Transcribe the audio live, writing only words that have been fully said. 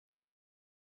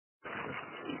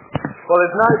Well,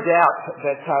 there's no doubt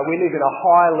that we live in a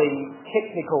highly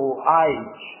technical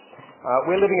age.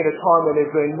 We're living at a time when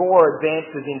there's been more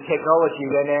advances in technology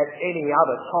than at any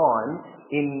other time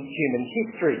in human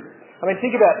history. I mean,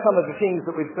 think about some of the things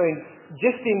that we've seen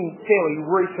just in fairly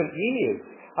recent years.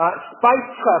 Space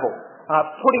travel,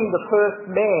 putting the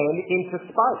first man into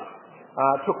space,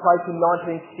 took place in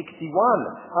 1961.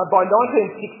 By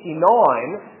 1969,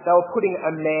 they were putting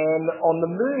a man on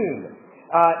the moon.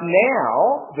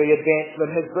 Now, the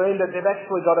advancement has been that they've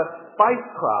actually got a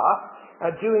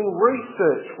spacecraft doing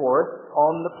research for us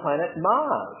on the planet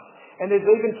Mars. And there's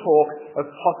even talk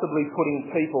of possibly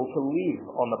putting people to live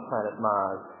on the planet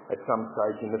Mars at some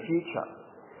stage in the future.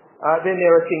 Then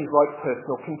there are things like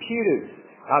personal computers.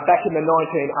 Back in the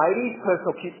 1980s,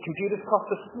 personal computers cost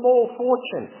a small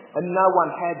fortune and no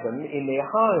one had them in their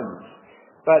homes.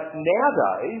 But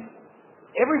nowadays,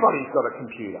 everybody's got a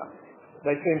computer.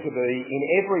 They seem to be in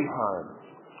every home.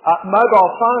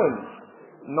 Mobile phones.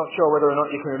 I'm not sure whether or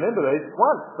not you can remember these.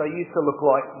 Once they used to look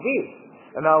like this,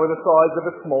 and they were the size of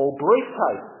a small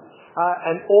briefcase.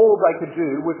 And all they could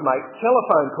do was make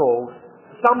telephone calls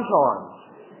sometimes.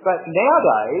 But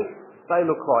nowadays, they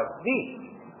look like this.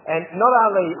 And not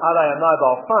only are they a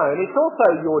mobile phone, it's also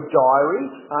your diary.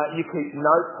 You keep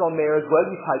notes on there as well.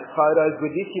 You take photos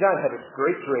with this. You don't have a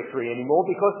street directory anymore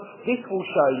because this will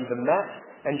show you the map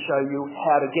and show you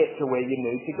how to get to where you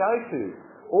need to go to.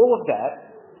 All of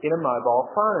that in a mobile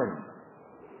phone.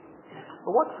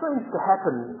 But what seems to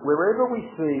happen wherever we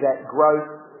see that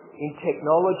growth in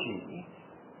technology,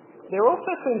 there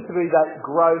also seems to be that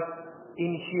growth in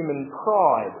human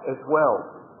pride as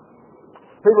well.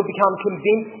 People become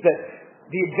convinced that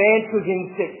the advances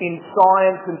in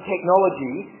science and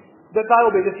technology, that they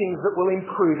will be the things that will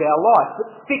improve our life, that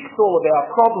fix all of our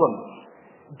problems,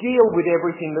 deal with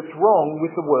everything that's wrong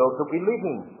with the world that we live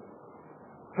in.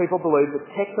 People believe that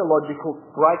technological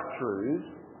breakthroughs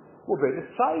will be the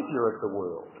saviour of the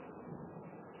world.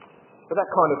 But that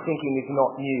kind of thinking is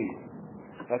not new.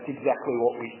 That's exactly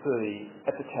what we see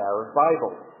at the Tower of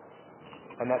Babel.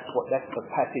 And that's the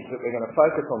passage that we're going to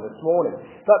focus on this morning.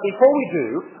 But before we do,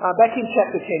 back in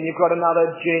chapter 10, you've got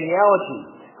another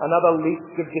genealogy, another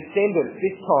list of descendants.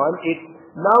 This time it's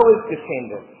Noah's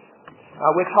descendants.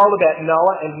 We're told about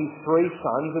Noah and his 3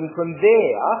 sons, and from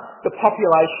there, the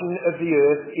population of the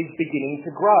earth is beginning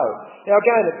to grow. Now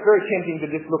again, it's very tempting to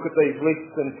just look at these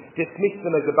lists and dismiss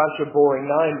them as a bunch of boring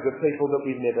names of people that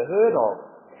we've never heard of.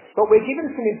 But we're given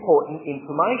some important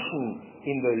information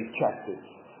in these chapters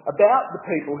about the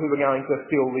people who are going to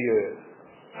fill the earth.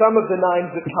 Some of the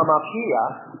names that come up here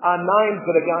are names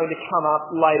that are going to come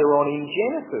up later on in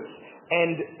Genesis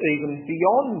and even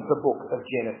beyond the book of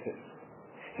Genesis.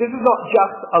 This is not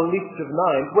just a list of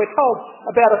names. We're told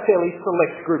about a fairly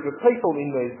select group of people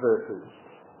in these verses.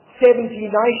 70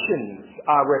 nations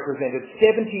are represented,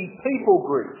 70 people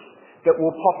groups that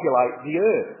will populate the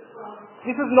earth.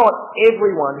 This is not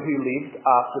everyone who lived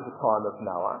after the time of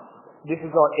Noah. This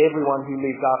is not everyone who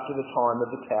lived after the time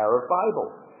of the Tower of Babel.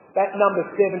 That number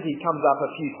 70 comes up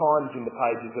a few times in the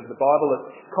pages of the Bible as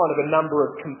kind of a number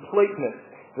of completeness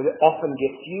that often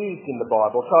gets used in the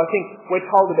Bible. So I think we're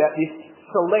told about this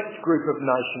select group of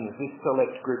nations, this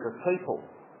select group of people.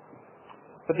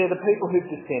 But they're the people who've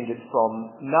descended from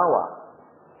Noah.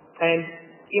 And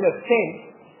in a sense,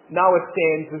 Noah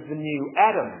stands as the new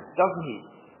Adam, doesn't he?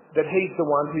 That he's the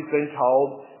one who's been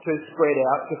told to spread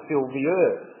out to fill the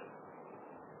earth.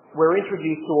 We're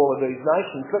introduced to all of these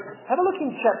nations. But have a look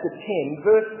in chapter 10,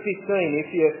 verse 15.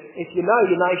 If you know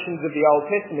your nations of the Old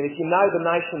Testament, if you know the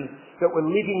nations that were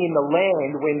living in the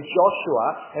land when Joshua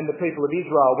and the people of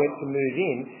Israel went to move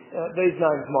in, these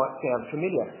names might sound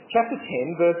familiar. Chapter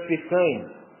 10, verse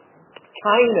 15.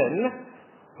 Canaan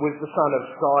was the son of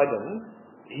Sidon,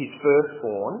 his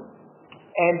firstborn,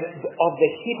 and of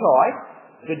the Hittites,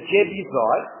 the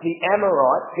Jebusites, the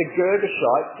Amorites, the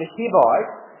Girgashites, the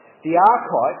Hivites, the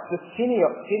Archites, the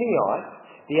Sinaites,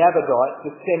 the Abadites,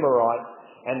 the Semarites,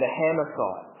 and the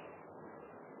Hamathites.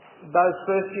 Those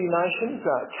first few nations,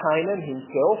 Canaan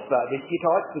himself, the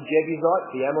Hittites, the Jebusites,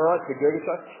 the Amorites, the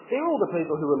Girgashites, they're all the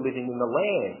people who were living in the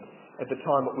land at the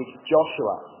time at which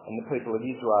Joshua and the people of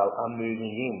Israel are moving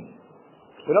in.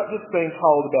 We're not just being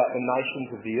told about the nations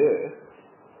of the earth,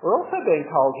 we're also being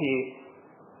told here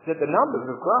that the numbers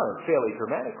have grown fairly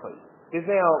dramatically. There's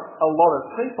now a lot of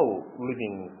people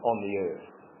living on the earth.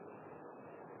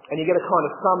 And you get a kind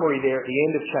of summary there at the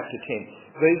end of chapter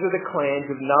 10. These are the clans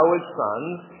of Noah's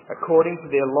sons according to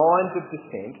their lines of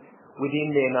descent within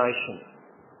their nation.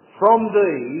 From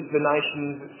these, the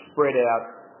nations spread out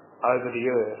over the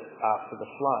earth after the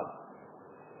flood.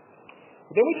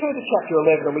 Then we turn to chapter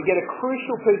 11 and we get a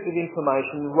crucial piece of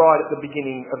information right at the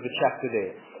beginning of the chapter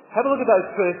there. Have a look at those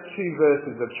first 2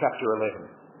 verses of chapter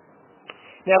 11.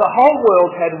 Now the whole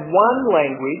world had one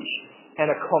language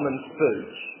and a common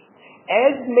speech.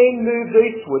 As men moved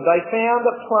eastward, they found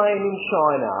a plain in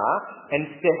Shinar and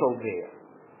settled there.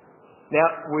 Now,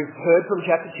 we've heard from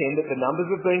chapter 10 that the numbers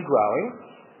have been growing,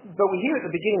 but we hear at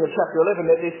the beginning of chapter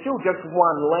 11 that there's still just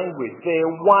one language.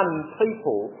 They're one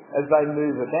people as they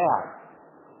move about.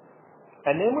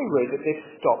 And then we read that they've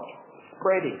stopped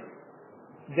spreading.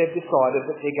 They've decided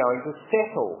that they're going to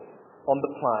settle on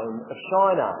the plain of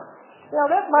Shinar. Now,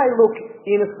 that may look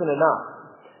innocent enough,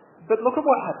 but look at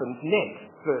what happens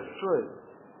next, verse 3.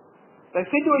 They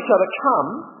said to each other, "Come,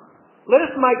 let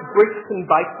us make bricks and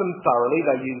bake them thoroughly."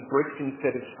 They used bricks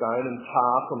instead of stone and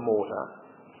tar for mortar.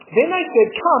 Then they said,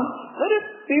 "Come, let us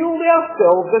build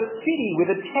ourselves a city with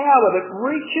a tower that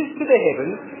reaches to the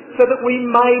heavens, so that we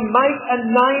may make a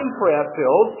name for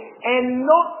ourselves and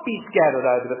not be scattered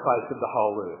over the face of the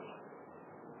whole earth."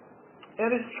 Now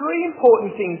there's 3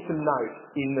 important things to note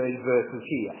in these verses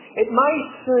here. It may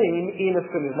seem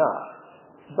innocent enough,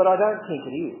 but I don't think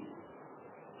it is.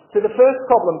 So the first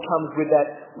problem comes with that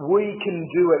we can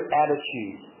do it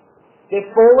attitude.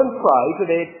 They've fallen prey to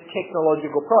their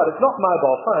technological pride. It's not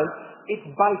mobile phones, it's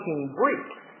baking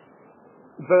bricks.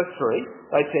 Verse 3,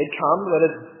 they said, "Come, let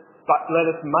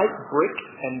us make bricks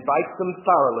and bake them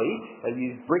thoroughly." They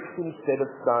used bricks instead of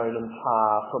stone and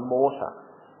tar for mortar.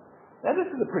 Now this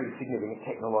is a pretty significant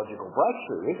technological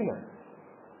breakthrough, isn't it?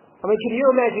 I mean, can you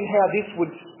imagine how this would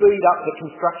speed up the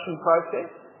construction process?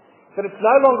 That it's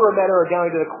no longer a matter of going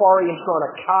to the quarry and trying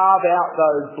to carve out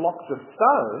those blocks of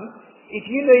stone. If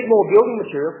you need more building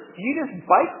materials, you just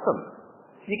bake them.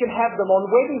 You can have them on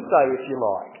Wednesday if you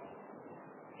like.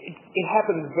 It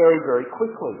happens very, very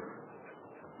quickly.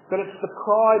 But it's the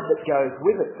pride that goes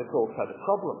with it that's also the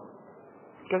problem.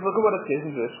 Because look at what it says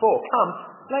in verse 4. "Come,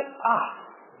 let us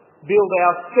build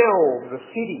ourselves a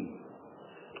city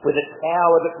with a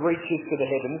tower that reaches to the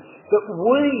heavens, that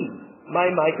we may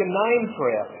make a name for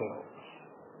ourselves."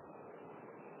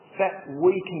 It's that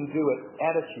we can do it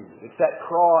attitude. It's that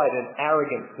pride and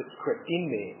arrogance that's crept in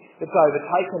there that's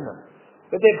overtaken them.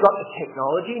 But they've got the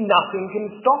technology, nothing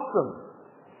can stop them.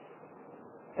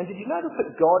 And did you notice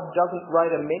that God doesn't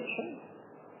rate a mention?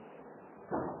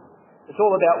 It's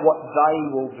all about what they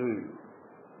will do.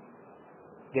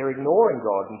 They're ignoring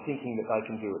God and thinking that they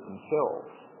can do it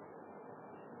themselves.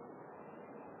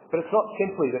 But it's not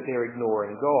simply that they're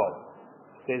ignoring God.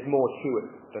 There's more to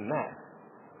it than that.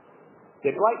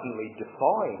 They're blatantly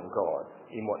defying God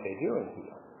in what they're doing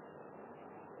here.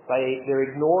 They're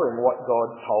ignoring what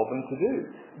God told them to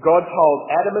do. God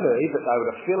told Adam and Eve that they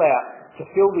were to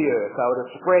fill the earth. They were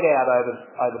to spread out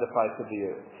over the face of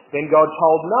the earth. Then God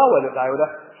told Noah that they were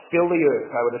to fill the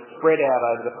earth. They were to spread out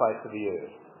over the face of the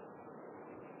earth.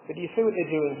 But do you see what they're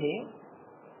doing here?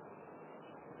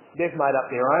 They've made up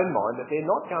their own mind that they're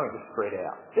not going to spread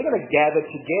out. They're going to gather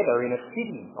together in a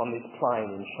city on this plain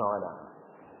in Shinar.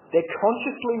 They're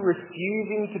consciously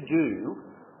refusing to do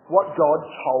what God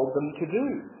told them to do.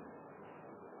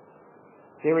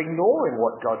 They're ignoring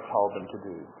what God told them to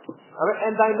do.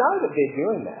 And they know that they're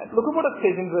doing that. Look at what it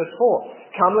says in verse 4.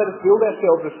 "Come, let us build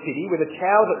ourselves a city with a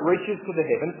tower that reaches to the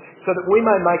heavens, so that we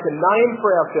may make a name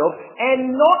for ourselves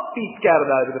and not be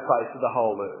scattered over the face of the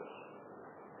whole earth."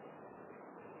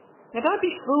 Now don't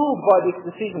be fooled by this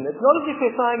decision. It's not as if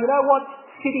they're saying, "You know what,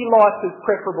 city life is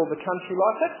preferable to country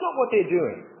life." That's not what they're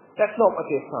doing. That's not what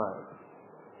they're saying.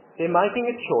 They're making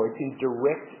a choice in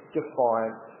direct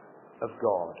defiance of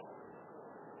God.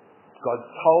 God's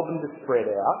told them to spread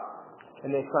out,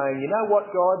 and they're saying, "You know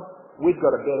what, God, we've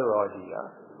got a better idea.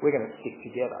 We're going to stick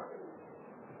together."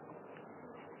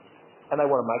 And they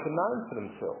want to make a name for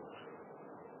themselves.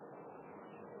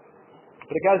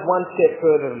 But it goes one step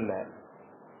further than that.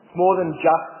 It's more than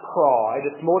just pride.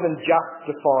 It's more than just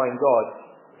defying God.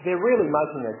 They're really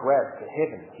making a grab for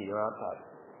heaven here, aren't they?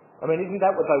 I mean, isn't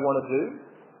that what they want to do?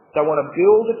 They want to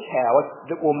build a tower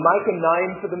that will make a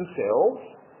name for themselves.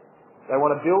 They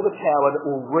want to build a tower that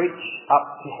will reach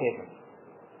up to heaven.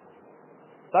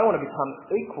 They want to become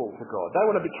equal to God. They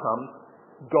want to become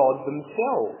God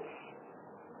themselves.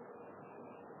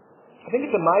 I think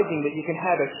it's amazing that you can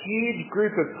have a huge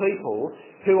group of people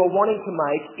who are wanting to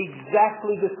make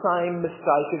exactly the same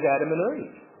mistake as Adam and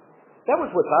Eve. That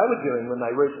was what they were doing when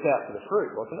they reached out for the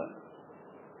fruit, wasn't it?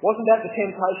 Wasn't that the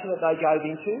temptation that they gave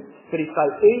into? That if they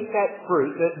eat that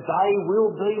fruit, that they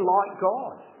will be like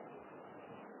God.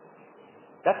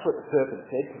 That's what the serpent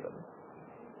said to them.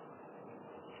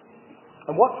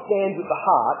 And what stands at the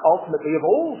heart, ultimately, of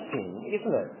all sin,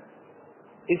 isn't it?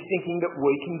 is thinking that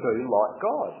we can be like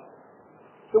God,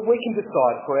 that we can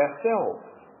decide for ourselves.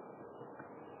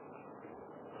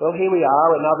 Well, here we are,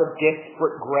 another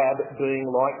desperate grab at being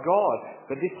like God,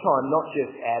 but this time not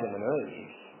just Adam and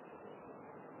Eve,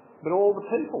 but all the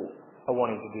people are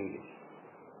wanting to do this.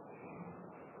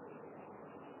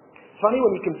 It's funny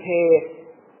when you compare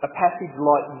a passage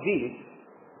like this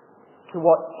to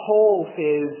what Paul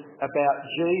says about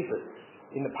Jesus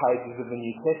in the pages of the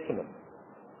New Testament.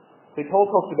 So Paul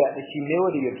talks about the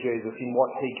humility of Jesus in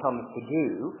what he comes to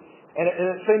do, and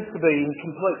it seems to be in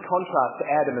complete contrast to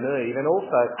Adam and Eve and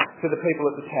also to the people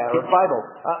at the Tower of Babel.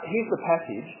 Here's the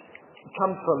passage. It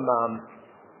comes from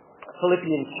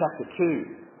Philippians chapter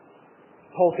 2.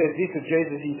 Paul says this of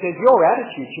Jesus. He says, your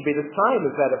attitude should be the same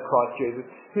as that of Christ Jesus,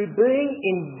 who being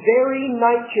in very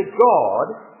nature God,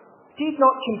 did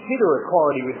not consider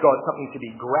equality with God something to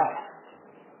be grasped,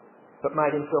 but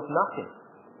made himself nothing,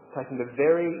 taking the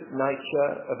very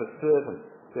nature of a servant,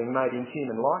 being made in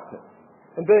human likeness.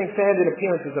 And being found in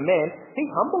appearance as a man, he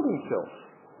humbled himself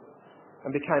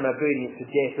and became obedient to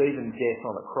death, even death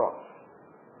on a cross.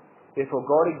 Therefore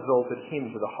God exalted him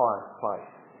to the highest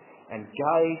place and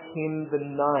gave him the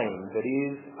name that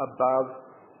is above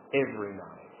every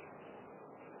name.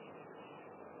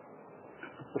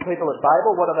 The people at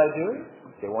Babel, what are they doing?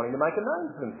 They're wanting to make a name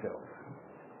for themselves.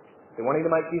 They're wanting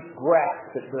to make this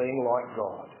grasp at being like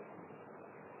God.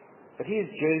 But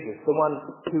here's Jesus, the one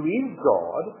who is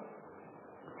God,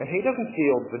 and he doesn't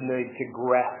feel the need to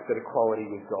grasp at equality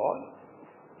with God.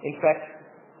 In fact,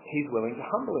 he's willing to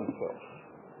humble himself.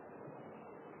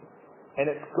 And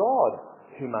it's God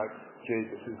who makes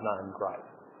Jesus' name great.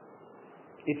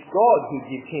 It's God who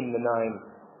gives him the name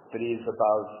that is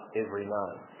above every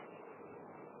name.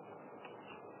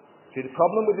 See, the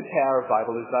problem with the Tower of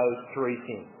Babel is those three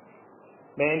things.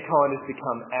 Mankind has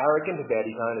become arrogant about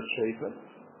his own achievements.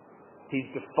 He's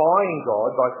defying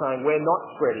God by saying, we're not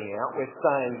spreading out, we're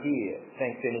staying here.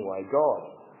 Thanks anyway, God.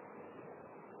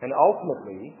 And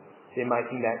ultimately, they're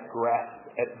making that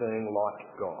grasp at being like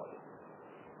God.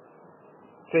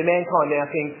 So mankind now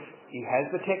thinks he has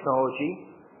the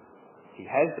technology, he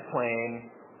has the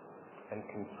plan, and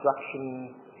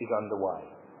construction is underway.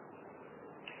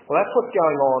 Well, that's what's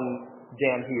going on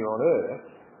down here on earth.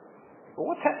 But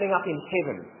what's happening up in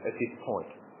heaven at this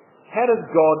point? How does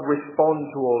God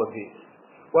respond to all of this?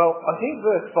 Well, I think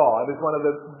verse 5 is one of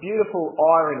the beautiful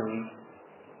ironies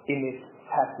in this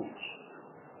passage.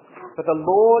 But the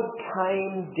Lord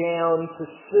came down to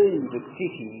see the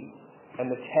city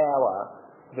and the tower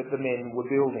that the men were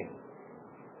building.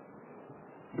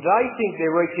 They think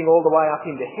they're reaching all the way up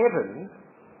into heaven,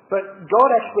 but God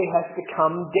actually has to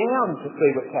come down to see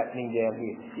what's happening down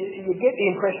here. You get the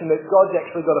impression that God's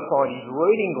actually got to find his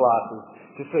reading glasses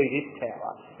to see this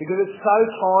tower, because it's so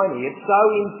tiny, it's so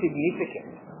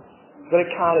insignificant, that it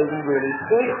can't even really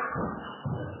see it.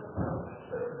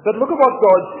 But look at what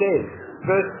God says.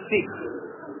 Verse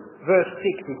 6. Verse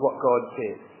 6 is what God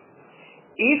says.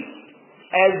 If,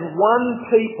 as one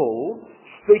people,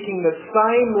 speaking the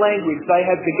same language, they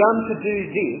have begun to do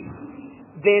this,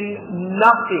 then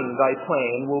nothing they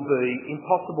plan will be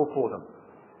impossible for them.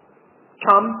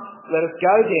 Come, let us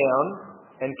go down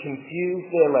and confuse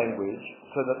their language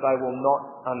so that they will not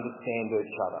understand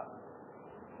each other.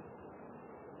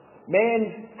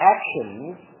 Man's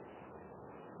actions,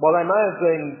 while they may have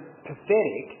been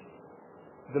pathetic,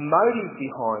 the motive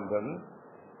behind them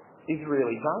is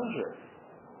really dangerous.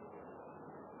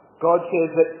 God says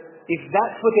that if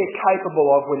that's what they're capable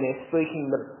of when they're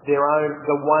speaking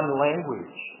the one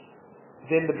language,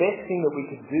 then the best thing that we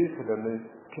could do for them is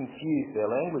confuse their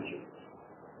languages.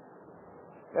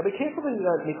 Now be careful that you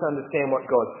don't misunderstand what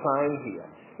God's saying here.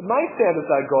 It may sound as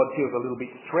though God feels a little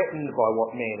bit threatened by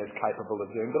what man is capable of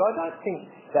doing, but I don't think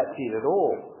that's it at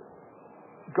all.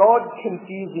 God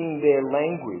confusing their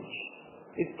language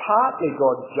is partly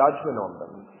God's judgment on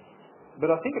them, but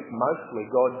I think it's mostly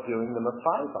God doing them a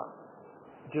favour,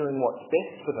 doing what's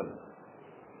best for them.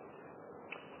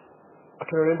 I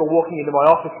can remember walking into my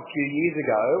office a few years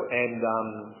ago, and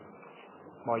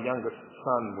my youngest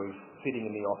son was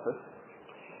sitting in the office,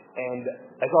 and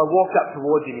as I walked up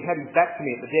towards him, he had his back to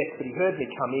me at the desk, but he heard me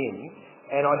come in,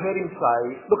 and I heard him say,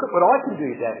 "Look at what I can do,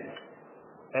 Daddy."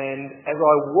 And as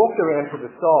I walked around to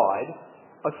the side,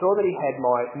 I saw that he had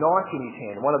my knife in his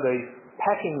hand, one of these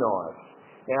packing knives.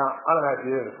 Now, I don't know if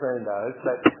you've ever seen those,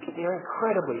 but they're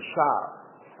incredibly sharp.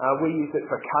 We use it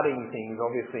for cutting things,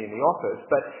 obviously, in the office,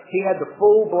 but he had the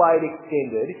full blade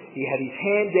extended, he had his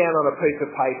hand down on a piece of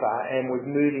paper and was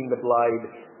moving the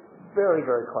blade very,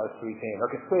 very close to his hand. I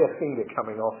could see a finger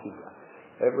coming off here.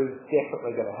 It was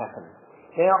definitely going to happen.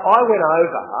 Now, I went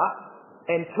over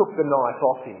and took the knife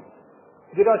off him.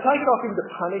 Did I take it off him to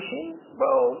punish him?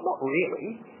 Well, not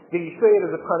really. Did he see it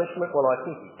as a punishment? Well, I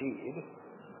think he did.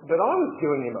 But I was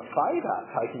doing him a favour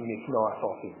taking this knife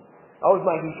off him. I was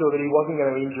making sure that he wasn't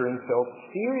going to injure himself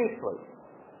seriously.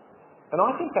 And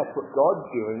I think that's what God's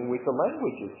doing with the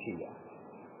languages here.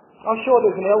 I'm sure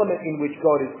there's an element in which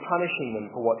God is punishing them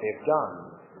for what they've done.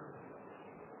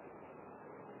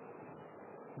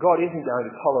 God isn't going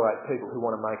to tolerate people who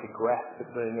want to make a grasp at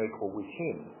being equal with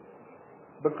him.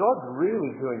 But God's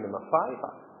really doing them a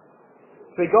favour.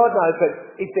 See, God knows that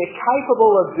if they're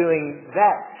capable of doing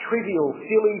that trivial,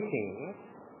 silly thing,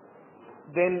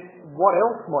 then what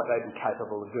else might they be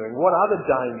capable of doing? What other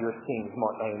dangerous things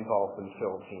might they involve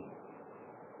themselves in?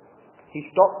 He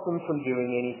stops them from doing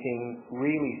anything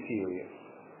really serious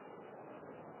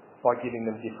by giving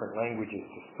them different languages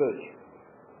to speak.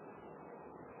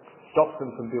 Stops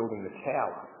them from building the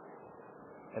tower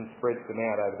and spreads them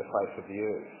out over the face of the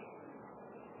earth.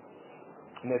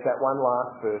 And there's that one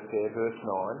last verse there, verse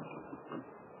 9.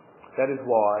 That is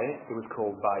why it was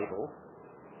called Babel,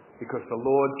 because the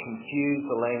Lord confused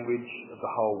the language of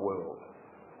the whole world.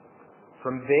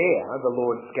 From there, the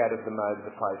Lord scattered them over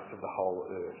the face of the whole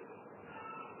earth.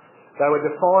 They were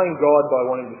defying God by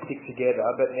wanting to stick together,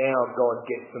 but now God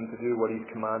gets them to do what he's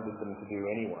commanded them to do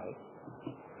anyway,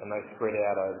 and they spread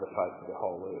out over the face of the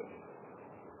whole earth.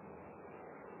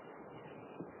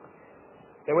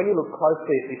 Now, when you look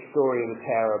closely at this story of the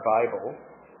Tower of Babel,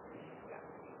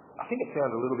 I think it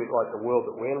sounds a little bit like the world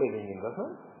that we're living in, doesn't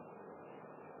it?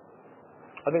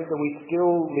 I think that we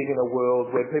still live in a world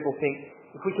where people think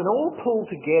if we can all pull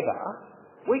together,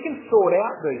 we can sort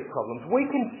out these problems. We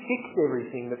can fix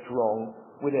everything that's wrong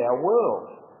with our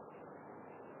world.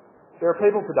 There are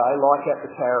people today, like at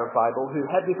the Tower of Babel, who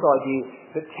have this idea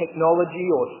that technology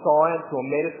or science or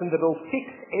medicine that will fix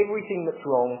everything that's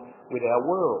wrong with our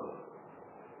world.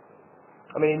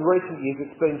 I mean, in recent years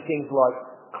it's been things like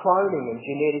cloning and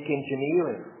genetic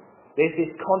engineering. There's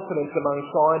this confidence among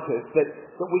scientists that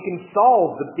we can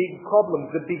solve the big problems,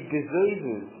 the big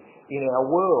diseases in our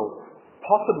world,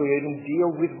 possibly even deal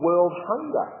with world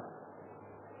hunger.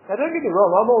 Now don't get me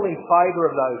wrong, I'm all in favour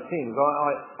of those things.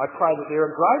 I pray that there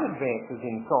are great advances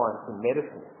in science and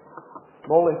medicine.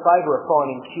 I'm all in favour of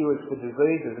finding cures for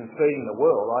diseases and feeding the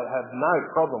world. I have no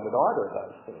problem with either of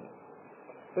those things.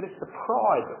 But it's the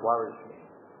pride that worries me.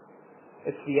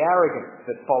 It's the arrogance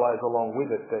that follows along with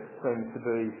it that seems to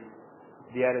be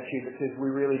the attitude that says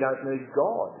we really don't need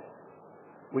God.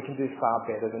 We can do far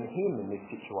better than him in this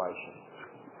situation.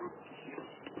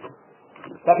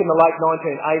 Back in the late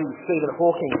 1980s, Stephen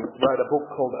Hawking wrote a book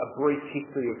called A Brief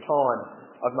History of Time.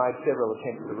 I've made several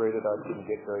attempts to read it. I didn't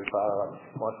get very far.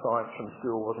 My science from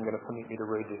school wasn't going to permit me to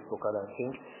read this book, I don't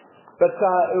think. But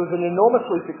it was an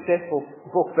enormously successful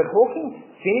book. But Hawking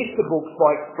finished the book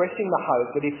by expressing the hope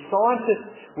that if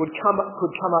scientists could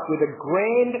come up with a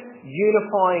grand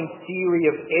unifying theory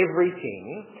of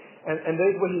everything, and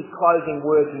these were his closing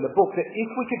words in the book, that if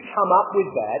we could come up with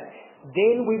that,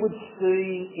 then we would see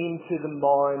into the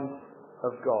mind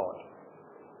of God.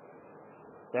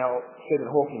 Now, Stephen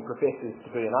Hawking professes to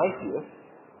be an atheist,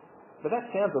 but that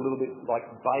sounds a little bit like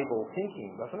Babel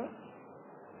thinking, doesn't it?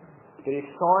 That if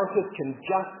scientists can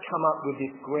just come up with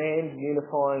this grand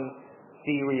unifying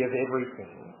theory of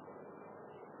everything,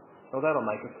 well, that'll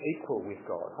make us equal with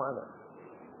God, won't it?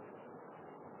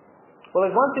 Well,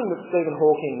 there's one thing that Stephen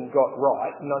Hawking got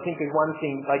right, and I think there's one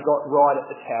thing they got right at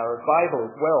the Tower of Babel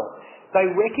as well. They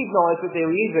recognised that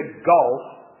there is a gulf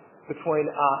between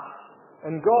us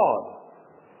and God.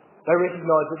 They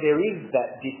recognise that there is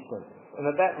that distance, and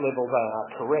at that level they are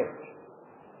correct.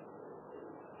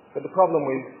 But the problem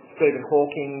with Stephen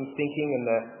Hawking thinking and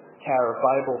the Tower of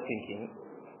Babel thinking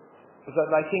is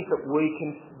that they think that we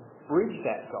can bridge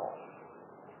that gulf,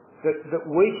 that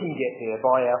we can get there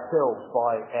by ourselves,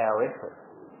 by our effort.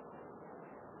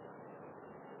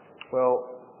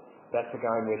 Well, that's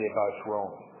again where they're both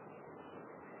wrong.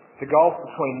 The gulf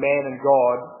between man and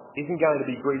God isn't going to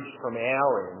be bridged from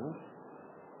our end,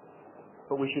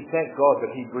 but we should thank God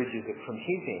that he bridges it from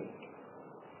his end.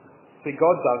 See,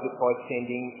 God does it by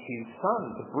sending his Son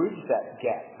to bridge that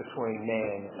gap between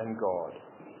man and God.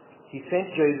 He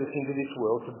sent Jesus into this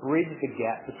world to bridge the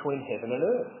gap between heaven and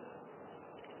earth.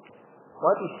 It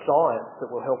won't be science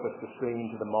that will help us to see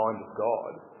into the mind of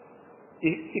God.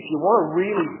 If you want to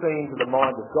really see into the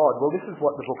mind of God, well, this is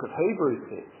what the book of Hebrews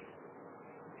says.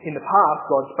 In the past,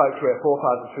 God spoke to our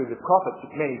forefathers through the prophets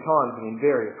many times and in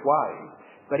various ways.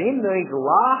 But in these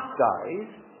last days,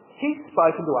 he's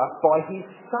spoken to us by his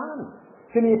Son,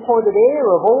 whom he appointed heir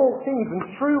of all things, and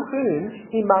through whom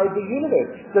he made the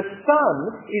universe. The Son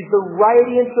is the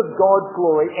radiance of God's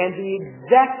glory and the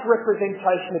exact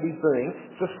representation of his being,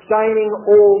 sustaining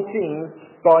all things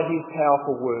by his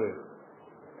powerful word.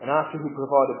 And after he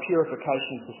provided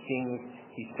purification for sins,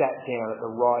 he sat down at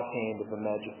the right hand of the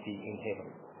Majesty in heaven.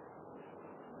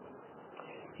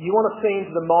 You want to see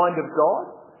into the mind of God?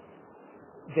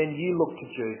 Then you look to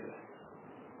Jesus,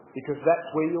 because that's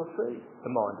where you'll see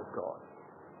the mind of God.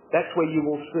 That's where you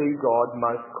will see God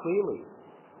most clearly.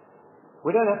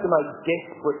 We don't have to make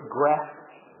desperate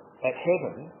grasps at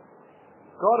heaven.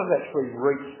 God has actually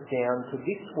reached down to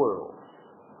this world.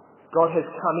 God has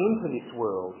come into this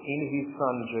world in his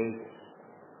Son Jesus.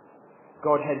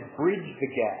 God has bridged the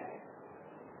gap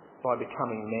by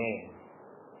becoming man.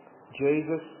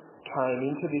 Jesus came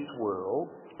into this world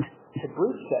to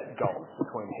bridge that gulf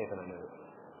between heaven and earth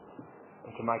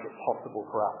and to make it possible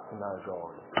for us to know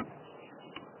God.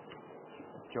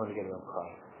 Join together and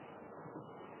pray.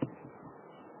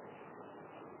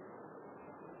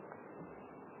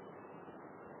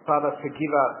 Father,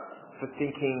 forgive us for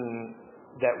thinking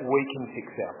that we can fix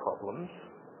our problems.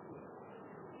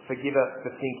 Forgive us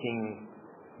for thinking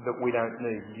that we don't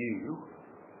need you.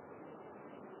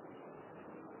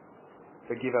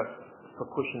 Forgive us for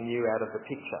pushing you out of the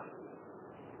picture.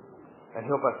 And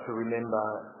help us to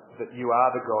remember that you are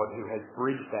the God who has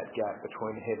bridged that gap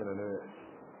between heaven and earth.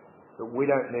 That we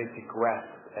don't need to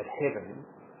grasp at heaven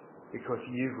because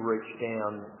you've reached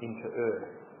down into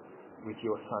earth with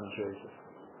your Son Jesus.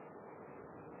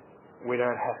 We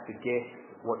don't have to guess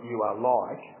what you are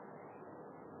like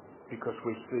because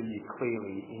we see you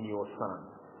clearly in your Son.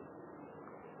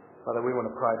 Father, we want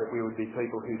to pray that we would be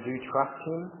people who do trust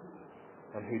him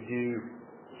and who do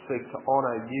seek to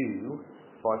honour you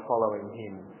by following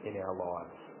him in our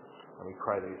lives. And we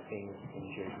pray these things in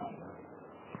Jesus'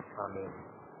 name. Amen.